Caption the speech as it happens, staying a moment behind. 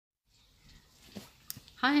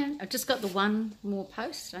Hi, I've just got the one more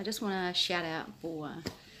post. I just want to shout out for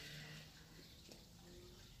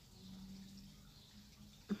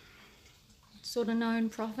sort of known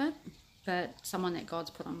prophet, but someone that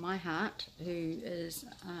God's put on my heart who is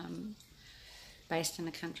based in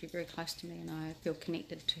a country very close to me, and I feel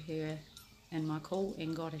connected to her in my call,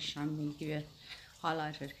 and God has shown me her,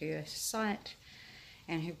 highlighted her site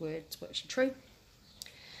and her words which are true.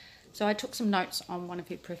 So I took some notes on one of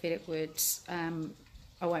her prophetic words.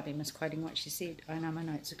 I won't be misquoting what she said. I know my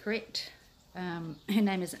notes are correct. Her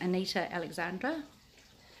name is Anita Alexandra.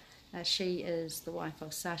 She is the wife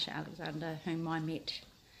of Sasha Alexander, whom I met,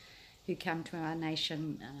 who came to our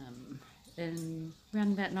nation in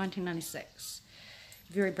around about 1996,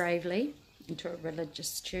 very bravely into a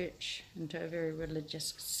religious church, into a very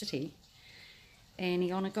religious city, and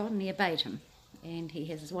he honoured God and he obeyed him. And he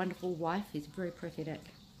has this wonderful wife who's very prophetic.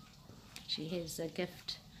 She has a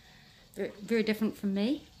gift very, very different from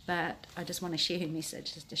me, but I just want to share her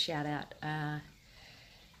message, just to shout out, to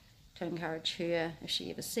encourage her if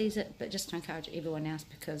she ever sees it, but just to encourage everyone else,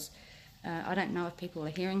 because I don't know if people are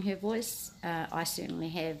hearing her voice. I certainly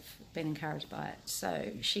have been encouraged by it.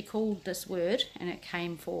 So she called this word, and it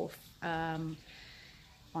came forth on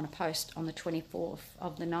a post on the 24th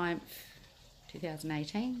of the 9th,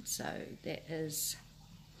 2018, so that is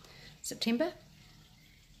September.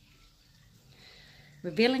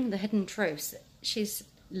 Revealing the hidden truths. She's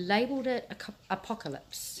labelled it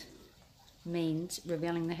apocalypse, means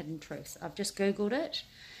revealing the hidden truths. I've just googled it,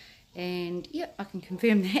 and yeah, I can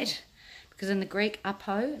confirm that, because in the Greek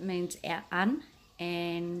apo means un,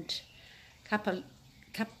 and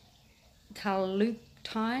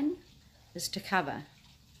kaluptine is to cover,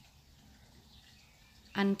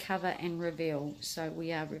 uncover and reveal. So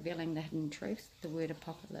we are revealing the hidden truth, the word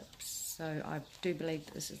apocalypse. So I do believe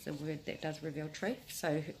that this is the word that does reveal truth.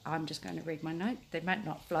 So I'm just going to read my note. They might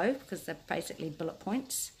not flow because they're basically bullet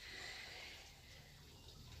points.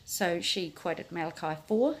 So she quoted Malachi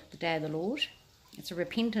 4, the day of the Lord. It's a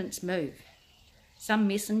repentance move. Some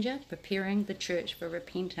messenger preparing the church for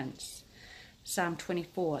repentance. Psalm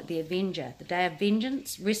 24, the avenger, the day of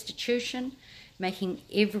vengeance, restitution, making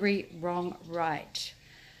every wrong right.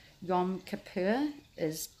 Yom Kippur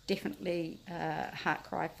is definitely a heart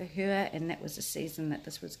cry for her, and that was the season that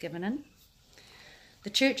this was given in.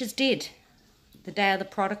 The church is dead. The day of the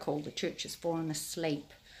prodigal, the church has fallen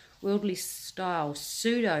asleep. Worldly style,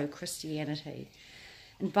 pseudo-Christianity.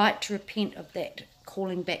 Invite to repent of that,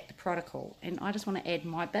 calling back the prodigal. And I just want to add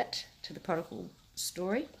my bit to the prodigal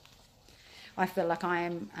story. I feel like I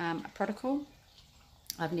am a prodigal.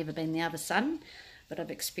 I've never been the other son, but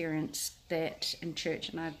I've experienced that in church,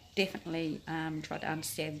 and I've definitely tried to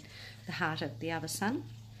understand the heart of the other son.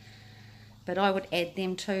 But I would add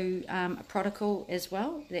them to a prodigal as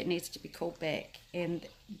well that needs to be called back. And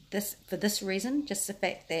this, for this reason, just the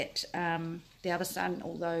fact that the other son,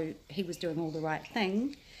 although he was doing all the right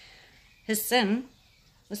thing, his sin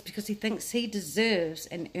was because he thinks he deserves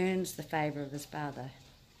and earns the favour of his father.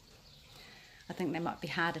 I think that might be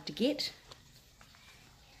harder to get.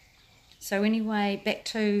 So anyway, back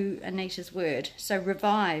to Anita's word. So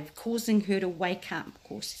revive, causing her to wake up. Of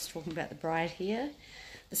course, he's talking about the bride here.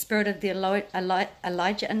 The spirit of the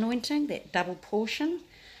Elijah anointing, that double portion.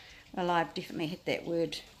 Well, I've definitely hit that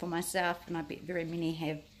word for myself, and I bet very many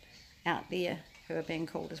have out there who are being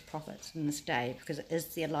called as prophets in this day, because it is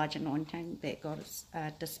the Elijah anointing that God is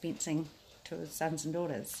dispensing to his sons and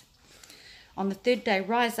daughters. On the third day,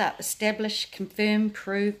 rise up, establish, confirm,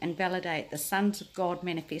 prove, and validate the sons of God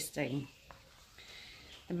manifesting.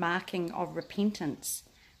 The marking of repentance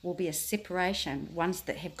will be a separation. Ones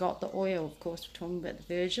that have got the oil, of course, we're talking about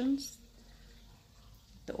the virgins.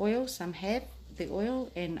 The oil, some have the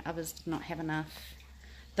oil, and others do not have enough.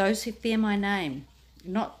 Those who fear my name,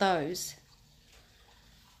 not those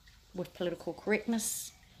with political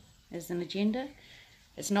correctness as an agenda.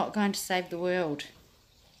 It's not going to save the world.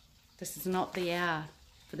 This is not the hour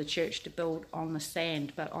for the church to build on the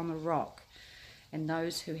sand, but on the rock. And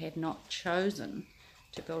those who have not chosen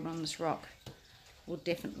to build on this rock will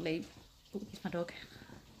definitely, there's my dog,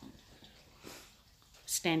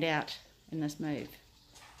 stand out in this move.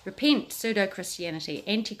 Repent, pseudo-Christianity,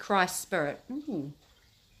 antichrist spirit,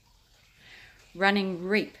 running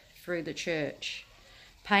reap through the church.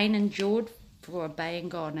 Pain endured for obeying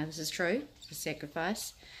God. Now this is true, it's a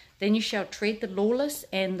sacrifice. Then you shall tread the lawless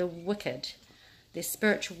and the wicked. Their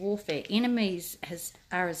spiritual warfare. Enemies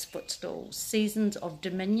are his footstools. Seasons of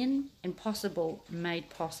dominion, impossible,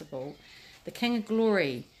 made possible. The King of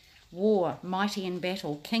glory, war, mighty in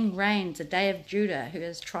battle. King reigns, a day of Judah, who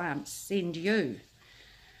has triumphed. Send you.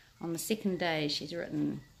 On the second day, she's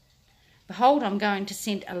written, Behold, I'm going to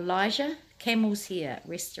send Elijah, camels here,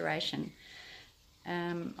 restoration.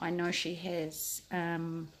 I know she has a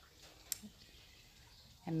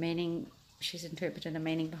meaning, she's interpreted a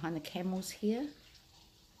meaning behind the camels here.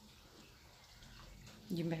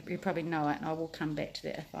 You probably know it, and I will come back to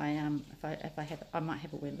that if I might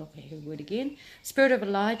have a word look at her word again. Spirit of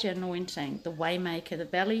Elijah anointing, the waymaker, the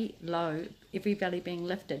valley low, every valley being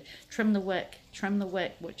lifted. Trim the wick,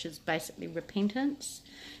 which is basically repentance.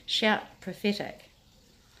 Shout prophetic.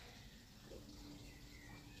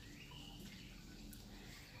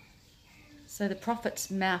 So the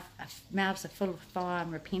prophet's mouths are full of fire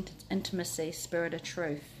and repentance, intimacy, spirit of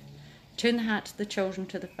truth. Turn the hearts of the children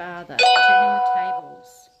to the Father, turning the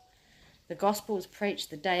tables. The gospel is preached,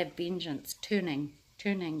 the day of vengeance, turning.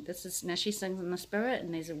 This is, now she sings in the Spirit,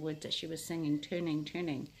 and these are words that she was singing,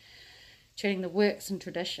 turning the works and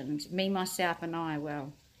traditions. Me, myself, and I,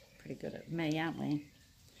 well, pretty good at me, aren't we?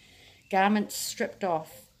 Garments stripped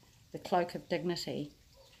off, the cloak of dignity.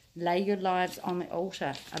 Lay your lives on the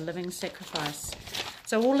altar, a living sacrifice.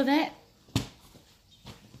 So all of that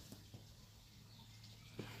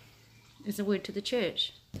is a word to the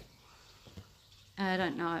church. I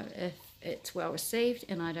don't know if it's well received,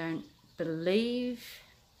 and I don't believe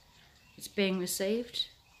it's being received,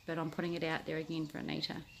 but I'm putting it out there again for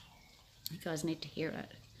Anita. You guys need to hear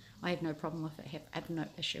it. I have no problem with it. I have no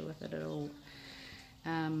issue with it at all.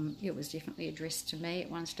 It was definitely addressed to me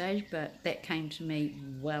at one stage, but that came to me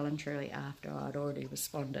well and truly after I'd already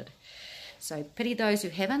responded. So pity those who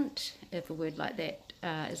haven't. If a word like that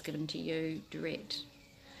is given to you direct,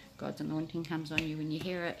 God's anointing comes on you when you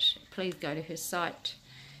hear it, please go to her site,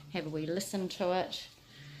 have a wee listen to it.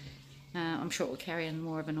 I'm sure it will carry in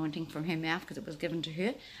more of anointing from her mouth because it was given to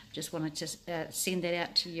her. Just wanted to send that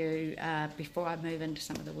out to you before I move into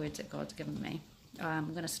some of the words that God's given me.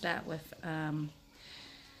 I'm going to start with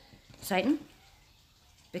Satan,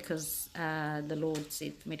 because the Lord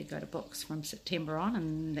said for me to go to books from September on,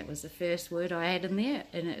 and that was the first word I had in there,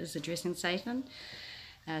 and it was addressing Satan.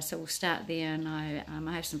 So we'll start there, and I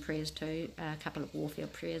have some prayers too, a couple of warfare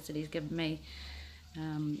prayers that he's given me.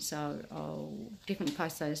 So I'll definitely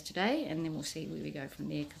post those today, and then we'll see where we go from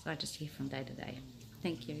there, because I just hear from day to day.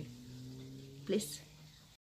 Thank you. Bless.